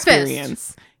specific Breakfast.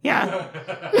 experience. Yeah.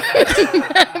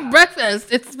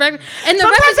 Breakfast. It's breakfast. And the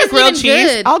Sometimes breakfast a isn't grilled even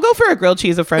cheese. good. I'll go for a grilled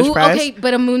cheese of French Ooh, fries. okay,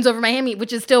 but a moon's over my hammy,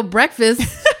 which is still breakfast.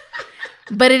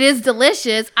 But it is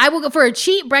delicious. I will go for a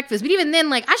cheap breakfast. But even then,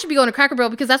 like, I should be going to Cracker Barrel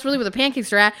because that's really where the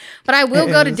pancakes are at. But I will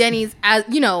go to Denny's as,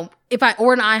 you know,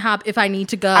 or an IHOP if I need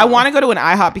to go. I want to go to an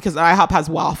IHOP because IHOP has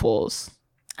waffles.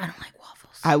 I don't like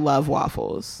waffles. I love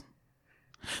waffles.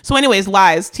 So anyways,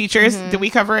 lies. Teachers, did we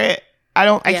cover it? I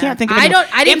can't think of any.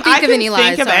 I didn't think of any lies.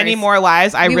 Think of sorry. any more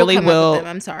lies, I We really come up with will. them,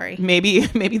 I'm sorry. Maybe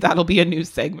that'll be a new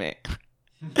segment.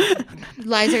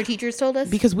 Lies our teachers told us?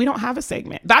 Because we don't have a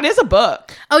segment. That is a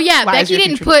book. Oh, yeah. Lies Becky your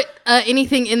didn't teacher- put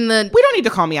anything in the We don't need to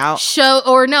call me out. show,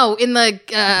 or no, in the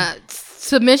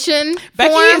submission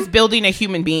Becky form. is building a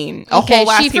human being, a whole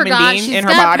ass human being She's in her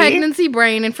got body. pregnancy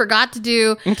brain and forgot to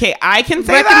do. Okay, I can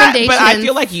say that, but I Recommendations.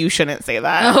 feel like you shouldn't say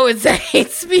that. Oh, it's a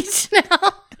hate speech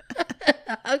now.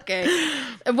 Okay,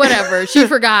 whatever. She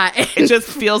forgot. It just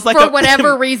feels like for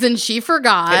whatever reason she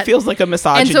forgot. It feels like a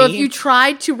misogyny. And so if you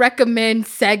tried to recommend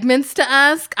segments to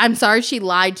us, I'm sorry she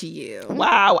lied to you.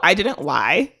 Wow, I didn't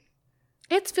lie.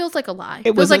 It feels like a lie. It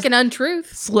It was feels like a- an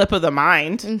untruth. Slip of the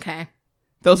mind. Okay.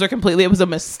 Those are completely. It was a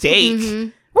mistake. Mm-hmm.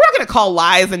 We're not gonna call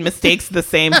lies and mistakes the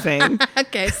same thing.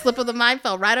 Okay, slip of the mind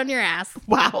fell right on your ass.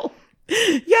 Wow.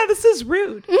 Yeah, this is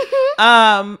rude.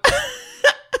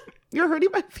 You're hurting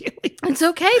my feelings. It's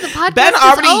okay. The podcast Ben is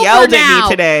already over yelled at me now.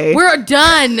 today. We're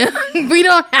done. We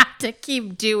don't have to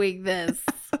keep doing this.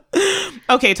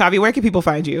 Okay, Tavi, where can people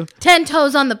find you? 10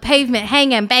 toes on the pavement,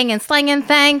 hanging, banging, slanging,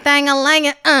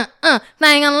 thang-a-langin',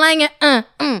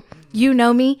 thang-a-langin', You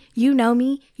know me. You know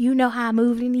me. You know how I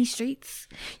move in these streets.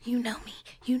 You know me.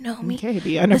 You know me. Okay,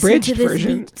 the Listen unabridged to this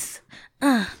version. beats.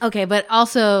 Okay, but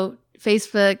also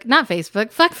Facebook, not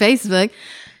Facebook, fuck Facebook,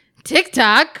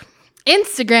 TikTok,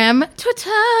 Instagram, Twitter,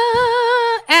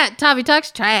 at Tavi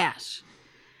Talks Trash.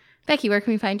 Becky, where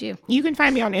can we find you? You can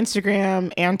find me on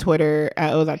Instagram and Twitter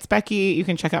at Oh That's Becky. You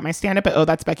can check out my stand-up at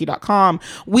ohthat'sbecky.com.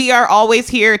 We are always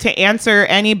here to answer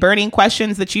any burning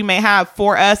questions that you may have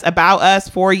for us, about us,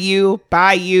 for you,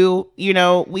 by you. You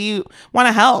know, we want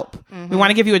to help. We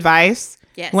want to give you advice.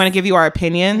 Yes. We want to give you our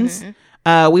opinions.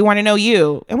 We want to know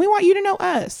you, and we want you to know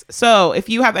us. So if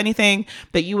you have anything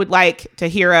that you would like to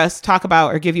hear us talk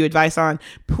about or give you advice on,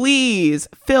 please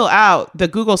fill out the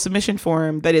Google submission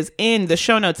form that is in the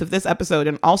show notes of this episode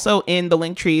and also in the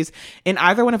link trees in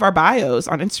either one of our bios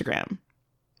on Instagram.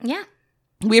 Yeah.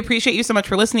 We appreciate you so much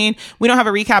for listening. We don't have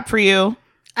a recap for you.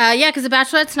 Yeah, because The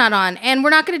Bachelorette's not on. And we're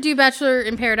not going to do Bachelor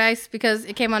in Paradise because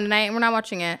it came on tonight and we're not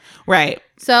watching it. Right.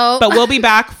 So, but we'll be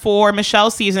back for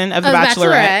Michelle's season of The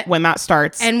Bachelorette when that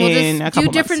starts. And we'll in just a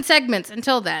couple do different months. segments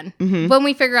until then, when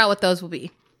we figure out what those will be.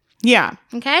 Yeah.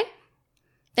 Okay?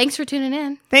 Thanks for tuning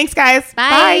in. Thanks, guys. Bye.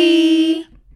 Bye.